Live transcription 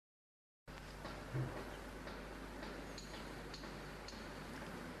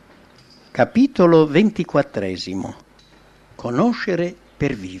Capitolo 24. Conoscere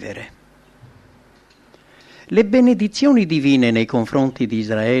per vivere. Le benedizioni divine nei confronti di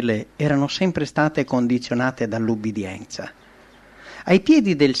Israele erano sempre state condizionate dall'ubbidienza. Ai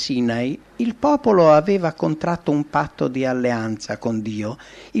piedi del Sinai il popolo aveva contratto un patto di alleanza con Dio,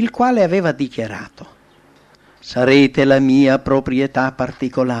 il quale aveva dichiarato: «Sarete la mia proprietà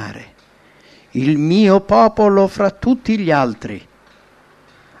particolare, il mio popolo fra tutti gli altri».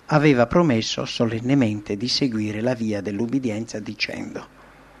 Aveva promesso solennemente di seguire la via dell'ubbidienza dicendo: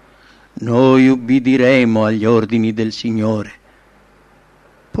 «Noi ubbidiremo agli ordini del Signore».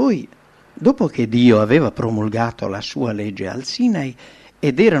 Poi, dopo che Dio aveva promulgato la sua legge al Sinai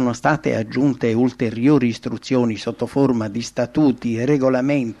ed erano state aggiunte ulteriori istruzioni sotto forma di statuti e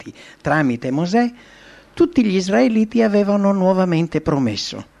regolamenti tramite Mosè, tutti gli israeliti avevano nuovamente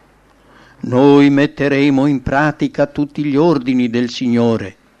promesso: «Noi metteremo in pratica tutti gli ordini del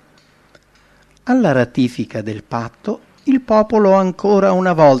Signore». Alla ratifica del patto, il popolo ancora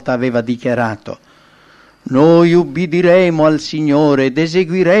una volta aveva dichiarato: «Noi ubbidiremo al Signore ed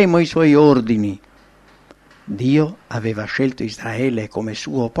eseguiremo i suoi ordini». Dio aveva scelto Israele come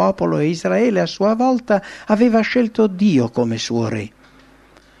suo popolo e Israele a sua volta aveva scelto Dio come suo re.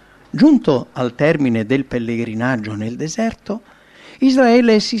 Giunto al termine del pellegrinaggio nel deserto,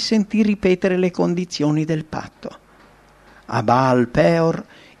 Israele si sentì ripetere le condizioni del patto. A Baal Peor,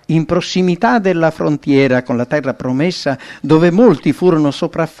 in prossimità della frontiera con la terra promessa, dove molti furono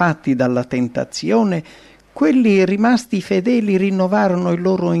sopraffatti dalla tentazione, quelli rimasti fedeli rinnovarono il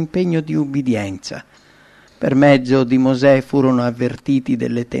loro impegno di ubbidienza. Per mezzo di Mosè furono avvertiti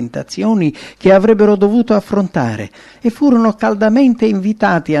delle tentazioni che avrebbero dovuto affrontare e furono caldamente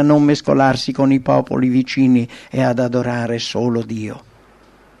invitati a non mescolarsi con i popoli vicini e ad adorare solo Dio.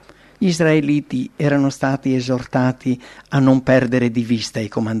 Gli israeliti erano stati esortati a non perdere di vista i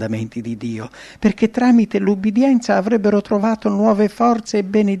comandamenti di Dio, perché tramite l'ubbidienza avrebbero trovato nuove forze e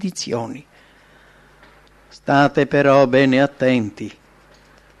benedizioni. State però bene attenti.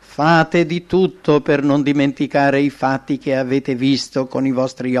 Fate di tutto per non dimenticare i fatti che avete visto con i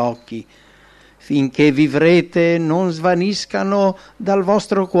vostri occhi, finché vivrete non svaniscano dal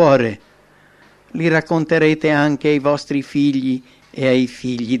vostro cuore. Li racconterete anche ai vostri figli e ai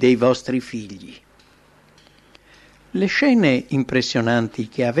figli dei vostri figli. Le scene impressionanti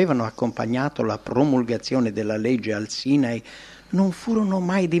che avevano accompagnato la promulgazione della legge al Sinai non furono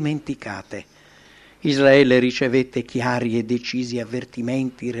mai dimenticate. Israele ricevette chiari e decisi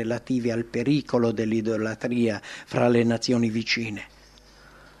avvertimenti relativi al pericolo dell'idolatria fra le nazioni vicine.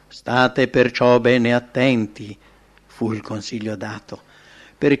 «State perciò bene attenti», fu il consiglio dato,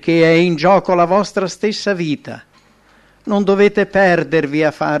 «perché è in gioco la vostra stessa vita. Non dovete perdervi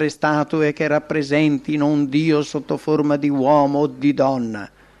a fare statue che rappresentino un Dio sotto forma di uomo o di donna.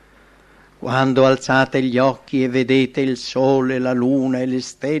 Quando alzate gli occhi e vedete il sole, la luna e le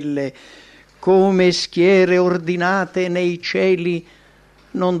stelle come schiere ordinate nei cieli,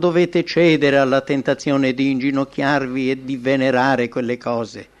 non dovete cedere alla tentazione di inginocchiarvi e di venerare quelle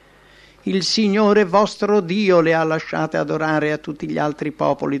cose. Il Signore vostro Dio le ha lasciate adorare a tutti gli altri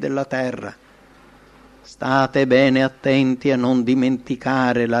popoli della terra. State bene attenti a non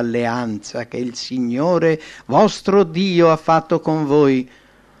dimenticare l'alleanza che il Signore vostro Dio ha fatto con voi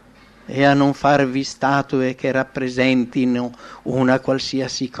e a non farvi statue che rappresentino una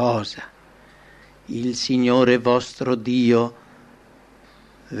qualsiasi cosa. Il Signore vostro Dio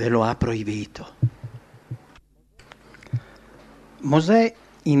ve lo ha proibito». Mosè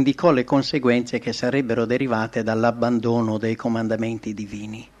indicò le conseguenze che sarebbero derivate dall'abbandono dei comandamenti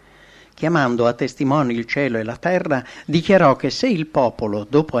divini. Chiamando a testimoni il cielo e la terra, dichiarò che se il popolo,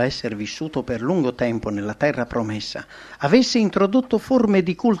 dopo essere vissuto per lungo tempo nella terra promessa, avesse introdotto forme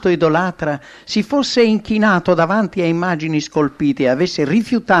di culto idolatra, si fosse inchinato davanti a immagini scolpite e avesse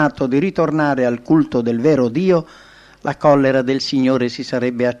rifiutato di ritornare al culto del vero Dio, la collera del Signore si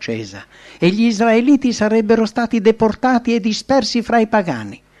sarebbe accesa e gli israeliti sarebbero stati deportati e dispersi fra i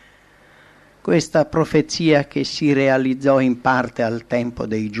pagani. Questa profezia, che si realizzò in parte al tempo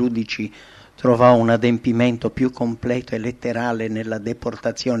dei giudici, trovò un adempimento più completo e letterale nella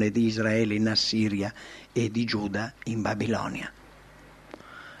deportazione di Israele in Assiria e di Giuda in Babilonia.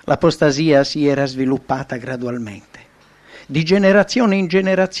 L'apostasia si era sviluppata gradualmente. Di generazione in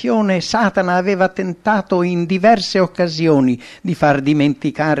generazione Satana aveva tentato in diverse occasioni di far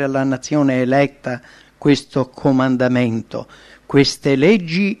dimenticare alla nazione eletta questo comandamento, queste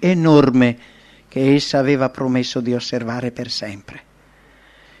leggi e norme che essa aveva promesso di osservare per sempre.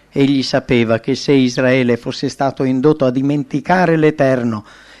 Egli sapeva che se Israele fosse stato indotto a dimenticare l'Eterno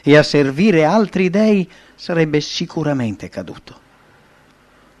e a servire altri dei, sarebbe sicuramente caduto.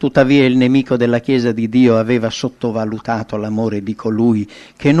 Tuttavia il nemico della Chiesa di Dio aveva sottovalutato l'amore di colui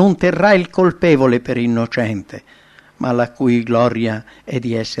che non terrà il colpevole per innocente, ma la cui gloria è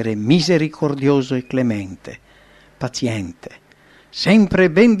di essere misericordioso e clemente, paziente,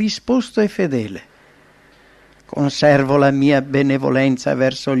 sempre ben disposto e fedele. Conservo la mia benevolenza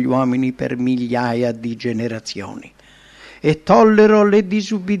verso gli uomini per migliaia di generazioni e tollero le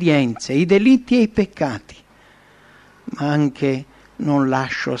disubbidienze, i delitti e i peccati, ma anche non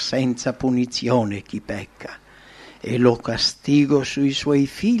lascio senza punizione chi pecca e lo castigo sui suoi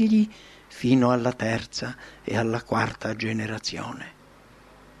figli fino alla 3ª e alla 4ª generazione.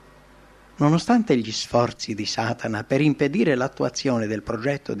 Nonostante gli sforzi di Satana per impedire l'attuazione del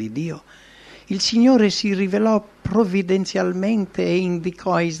progetto di Dio, il Signore si rivelò provvidenzialmente e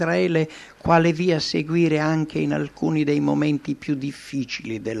indicò a Israele quale via seguire anche in alcuni dei momenti più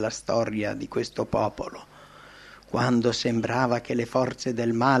difficili della storia di questo popolo, quando sembrava che le forze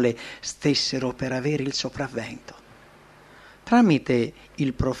del male stessero per avere il sopravvento. Tramite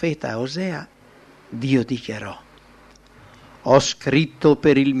il profeta Osea, Dio dichiarò: «Ho scritto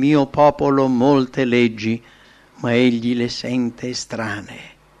per il mio popolo molte leggi, ma egli le sente estranee.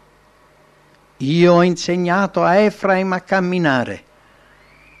 Io ho insegnato a Efraim a camminare,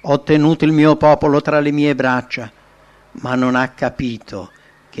 ho tenuto il mio popolo tra le mie braccia, ma non ha capito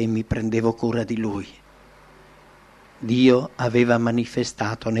che mi prendevo cura di lui». Dio aveva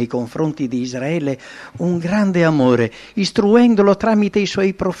manifestato nei confronti di Israele un grande amore, istruendolo tramite i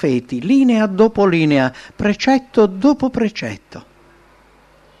suoi profeti, linea dopo linea, precetto dopo precetto.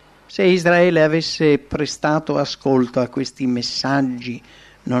 Se Israele avesse prestato ascolto a questi messaggi,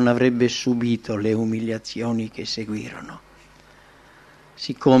 non avrebbe subito le umiliazioni che seguirono.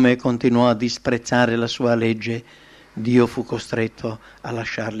 Siccome continuò a disprezzare la sua legge, Dio fu costretto a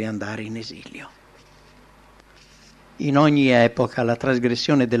lasciarli andare in esilio. In ogni epoca la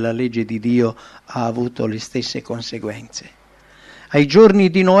trasgressione della legge di Dio ha avuto le stesse conseguenze. Ai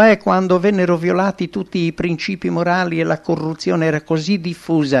giorni di Noè, quando vennero violati tutti i principi morali e la corruzione era così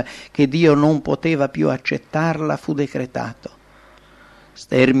diffusa che Dio non poteva più accettarla, fu decretato: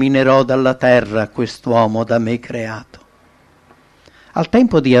 «Sterminerò dalla terra quest'uomo da me creato». Al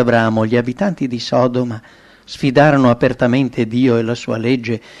tempo di Abramo, gli abitanti di Sodoma sfidarono apertamente Dio e la sua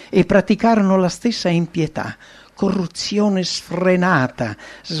legge e praticarono la stessa impietà, corruzione sfrenata,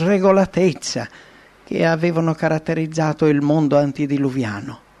 sregolatezza che avevano caratterizzato il mondo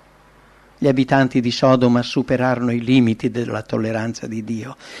antidiluviano. Gli abitanti di Sodoma superarono i limiti della tolleranza di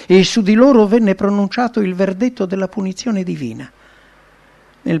Dio e su di loro venne pronunciato il verdetto della punizione divina.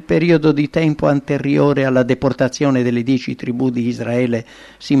 Nel periodo di tempo anteriore alla deportazione delle 10 tribù di Israele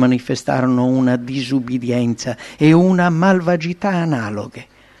si manifestarono una disubbidienza e una malvagità analoghe.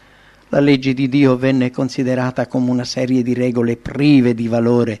 La legge di Dio venne considerata come una serie di regole prive di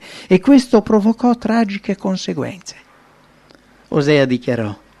valore e questo provocò tragiche conseguenze. Osea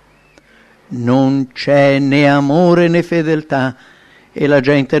dichiarò: «Non c'è né amore né fedeltà e la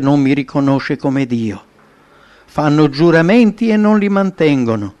gente non mi riconosce come Dio. Fanno giuramenti e non li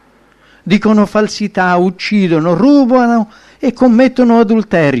mantengono. Dicono falsità, uccidono, rubano e commettono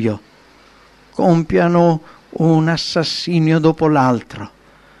adulterio. Compiono un assassinio dopo l'altro.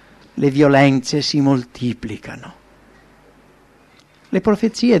 Le violenze si moltiplicano». Le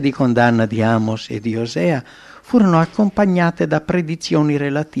profezie di condanna di Amos e di Osea furono accompagnate da predizioni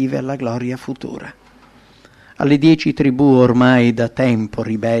relative alla gloria futura. Alle 10 tribù ormai da tempo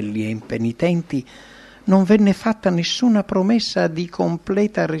ribelli e impenitenti non venne fatta nessuna promessa di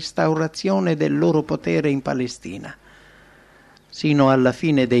completa restaurazione del loro potere in Palestina. Sino alla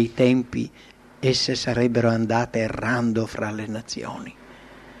fine dei tempi esse sarebbero andate errando fra le nazioni.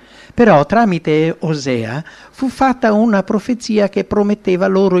 Però tramite Osea fu fatta una profezia che prometteva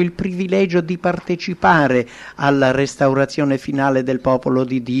loro il privilegio di partecipare alla restaurazione finale del popolo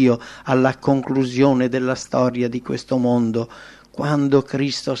di Dio, alla conclusione della storia di questo mondo, quando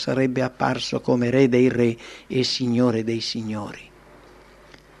Cristo sarebbe apparso come Re dei Re e Signore dei Signori.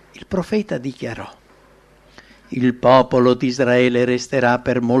 Il profeta dichiarò: «Il popolo di Israele resterà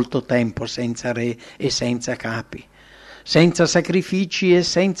per molto tempo senza re e senza capi, senza sacrifici e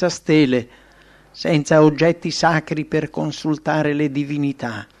senza stele, senza oggetti sacri per consultare le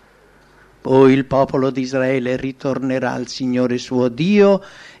divinità. Poi il popolo di Israele ritornerà al Signore suo Dio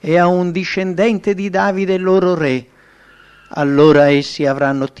e a un discendente di Davide loro re. Allora essi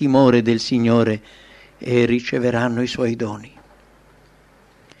avranno timore del Signore e riceveranno i suoi doni».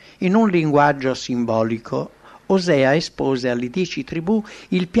 In un linguaggio simbolico, Osea espose alle 10 tribù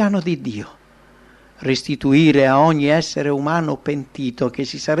il piano di Dio: restituire a ogni essere umano pentito che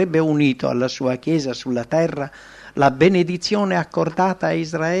si sarebbe unito alla sua Chiesa sulla terra la benedizione accordata a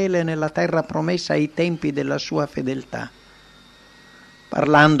Israele nella terra promessa ai tempi della sua fedeltà.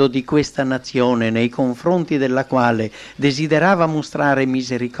 Parlando di questa nazione nei confronti della quale desiderava mostrare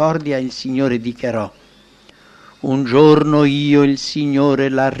misericordia, il Signore dichiarò: un giorno io, il Signore,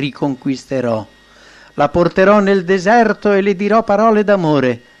 la riconquisterò, la porterò nel deserto e le dirò parole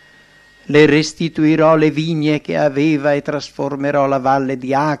d'amore, le restituirò le vigne che aveva e trasformerò la valle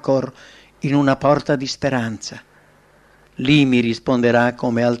di Acor in una porta di speranza. Lì mi risponderà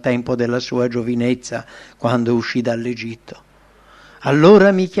come al tempo della sua giovinezza, quando uscì dall'Egitto.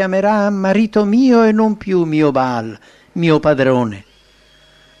 Allora mi chiamerà marito mio e non più mio Baal, mio padrone.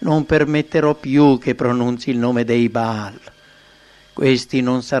 Non permetterò più che pronunzi il nome dei Baal. Questi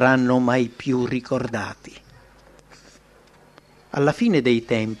non saranno mai più ricordati. Alla fine dei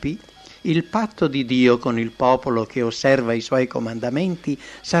tempi, il patto di Dio con il popolo che osserva i suoi comandamenti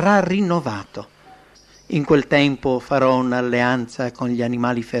sarà rinnovato. In quel tempo farò un'alleanza con gli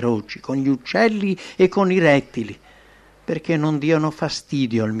animali feroci, con gli uccelli e con i rettili, perché non diano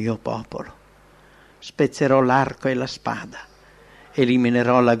fastidio al mio popolo. Spezzerò l'arco e la spada,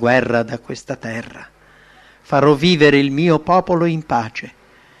 eliminerò la guerra da questa terra, farò vivere il mio popolo in pace.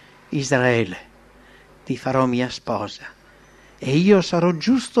 Israele, ti farò mia sposa, e io sarò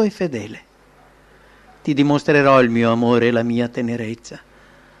giusto e fedele. Ti dimostrerò il mio amore e la mia tenerezza,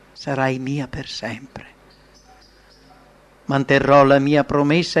 sarai mia per sempre. Manterrò la mia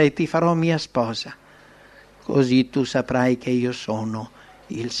promessa e ti farò mia sposa. Così tu saprai che io sono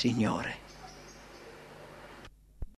il Signore.